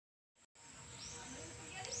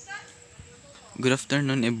Good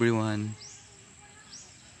afternoon, everyone.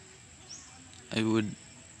 I would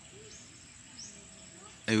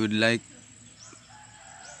I would like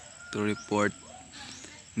to report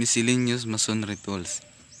miscellaneous masonry tools.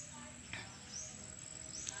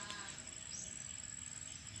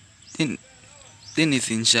 10, 10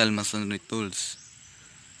 essential masonry tools.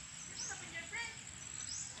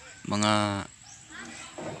 Mga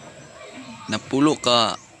napulo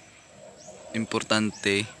ka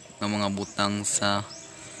importante na mga butang sa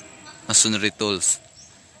masonry tools.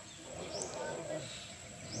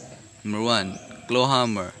 Number 1, claw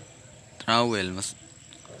hammer, trowel,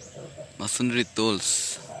 masonry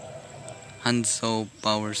tools, hand saw,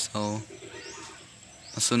 power saw,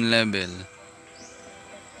 mason level,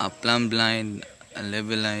 a plumb line, a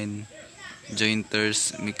level line,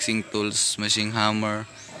 jointers, mixing tools, machine hammer,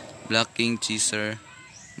 blocking chaser,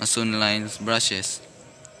 mason lines, brushes.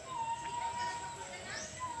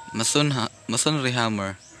 Masonry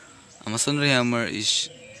hammer. A masonry hammer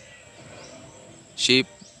is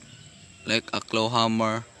shaped like a claw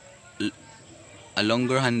hammer, a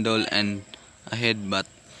longer handle and a head, but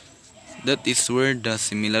that is where the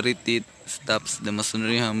similarity stops. The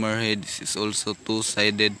masonry hammer head is also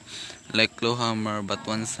two-sided like claw hammer, but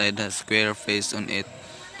one side has square face on it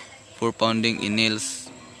for pounding in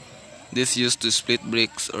nails. This used to split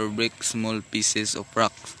bricks or break small pieces of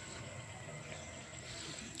rock.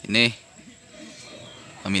 Ini,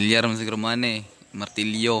 pamilyar man siguro man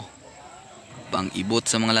martilyo, pang ibot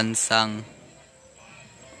sa mga lansang,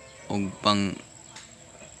 o pang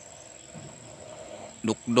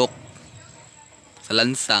dukdok sa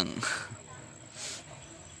lansang.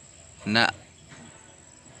 Na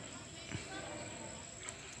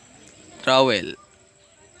trowel.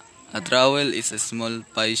 A trowel is a small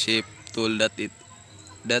pie-shaped tool that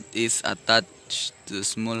is attached to a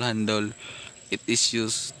small handle. It is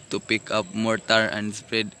used to pick up mortar and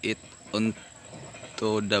spread it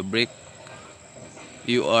onto the brick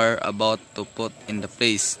you are about to put in the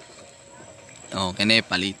place. Kani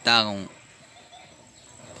palita kung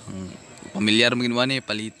pamilyar mo ginawa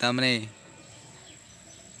palita man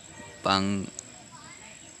pang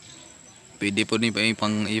pwede po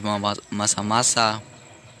pang masa-masa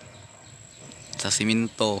sa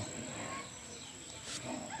simento.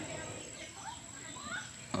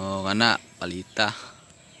 Kana palita.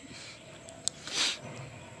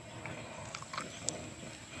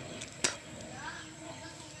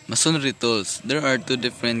 Masonry tools. There are two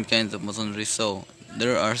different kinds of masonry saw.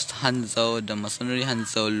 There are hand saw. The masonry hand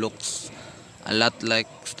saw looks a lot like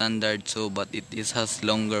standard saw, but it has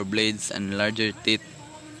longer blades and larger teeth.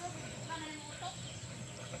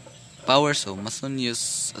 Power saw. Mason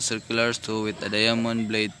use a circular saw with a diamond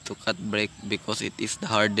blade to cut brick because it is the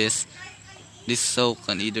hardest. This saw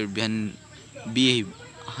can either be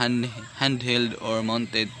handheld or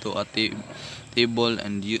mounted to a table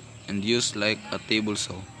and used like a table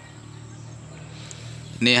saw.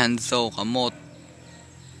 Ni hand saw kamot,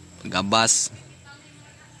 gabas,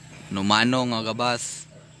 numano nga gabas.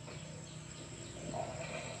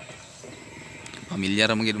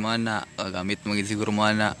 Pamilyar magid mana, gamit magid siguro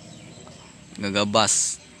mana nga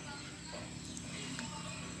gabas.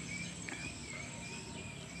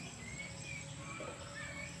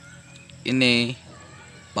 Ini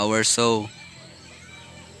power saw.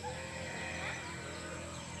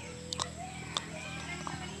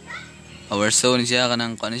 Power saw ni siya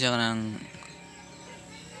kanang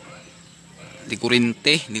di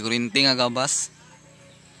kurente nga gabas.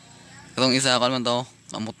 Katong isa man to,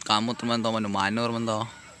 kamot man to, manumano man to.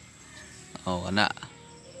 Kana.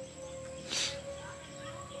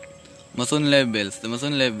 Mason levels. The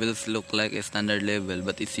mason levels look like a standard level,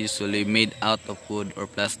 but it's usually made out of wood or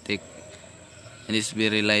plastic and is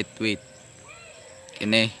very lightweight.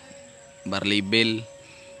 Kini bar label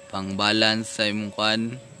pang balance sa imong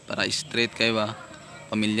kuan para straight kay ba.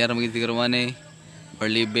 Pamilyar magid siguro man bar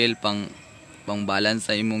label pang balance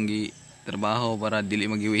sa imong trabaho para dili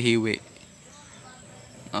maghiwi-hiwi.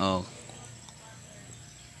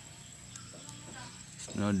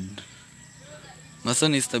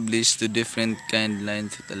 Mason established two different kind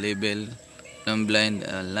lines with a label. Plumb line,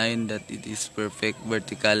 a line that it is perfect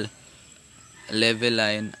vertical. A level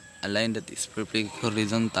line, a line that is perfect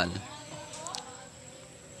horizontal.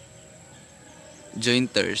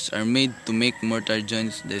 Jointers are made to make mortar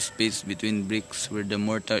joints. The space between bricks where the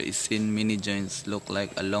mortar is seen. Many joints look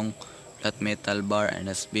like a long flat metal bar and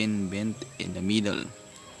has been bent in the middle.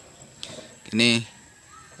 Kini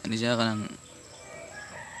siya kanang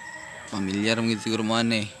pamilyar mo siguro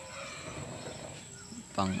man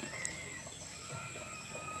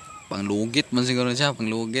panglugit man siguro siya,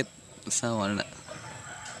 panglugit sa wala.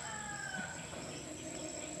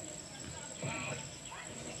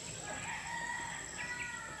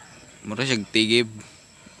 Mura siya tigib.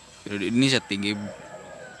 Pero di siya tigib.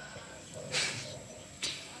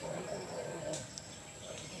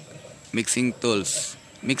 Mixing tools.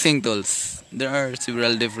 Mixing tools. There are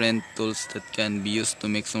several different tools that can be used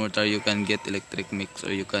to mix mortar. You can get electric mix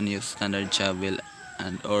or you can use standard shovel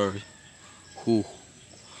and or hoe.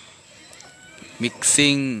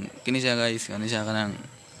 Mixing kini siya guys, kani siya kanang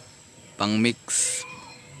pang mix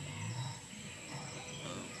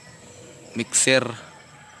mixer.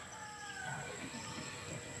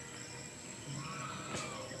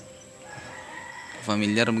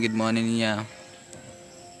 Familiar magid mo ani niya.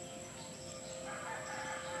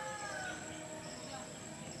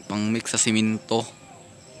 Pang mix sa simento.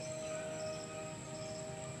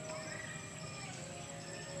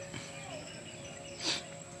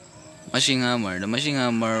 Machine hammer. The machine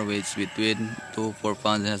hammer weighs between 2 to 4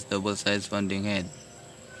 pounds and has double size pounding head.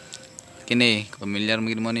 Kini, familiar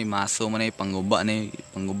mo mo ni maso man ay pangguba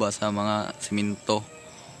sa mga simento.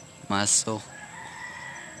 Maso.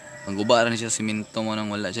 Pangguba ran siya simento mo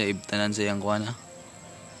nang wala siya ibtanan sa iyang kuana.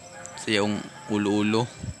 Sa iyang ulo-ulo.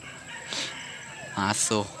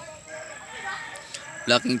 Maso.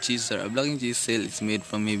 Blocking chisel. A blocking chisel is made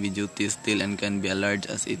from heavy duty steel and can be as large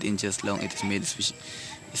as 8 inches long. It is made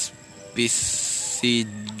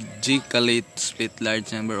specifically to split large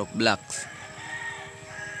number of blocks.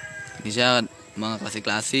 Hindi siya mga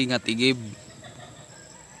klase-klase nga tigib.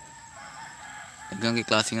 Hanggang kay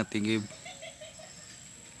klase nga tigib.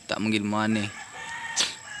 Tak manggil mo ani.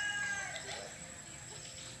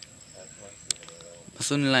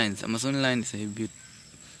 Mason lines. A mason line is a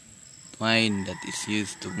line that is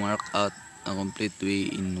used to mark out a complete way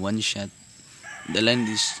in one shot. The line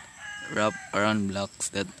is wrapped around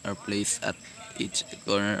blocks that are placed at each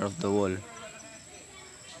corner of the wall.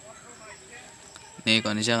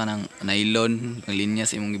 Kung ano siya kanang nylon, ang linya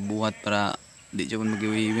sa imong gibuhat para di siya pun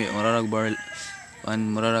magiwiwi. Mararag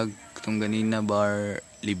itong ganina bar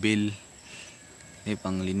libel.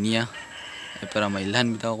 Pang linya. Para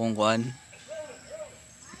mailan bitaw kung kuan.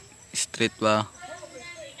 Straight ba?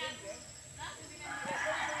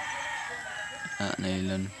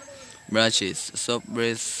 Nylon. Brushes. Soft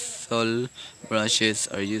bristle brushes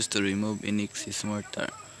are used to remove any excess mortar.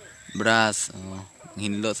 Brass.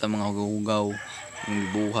 Hinlo sa mga hugaw-hugaw. Yung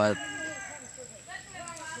buhat.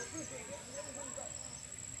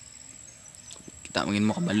 Kita magin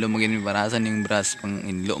mo kabalo magin barasan yung brass pang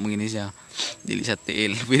hinlo magin siya. Dili sa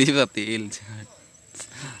tiil. Pwede sa tiil.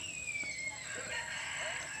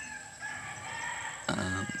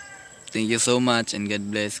 Thank you so much and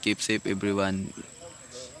God bless. Keep safe everyone.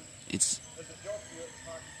 It's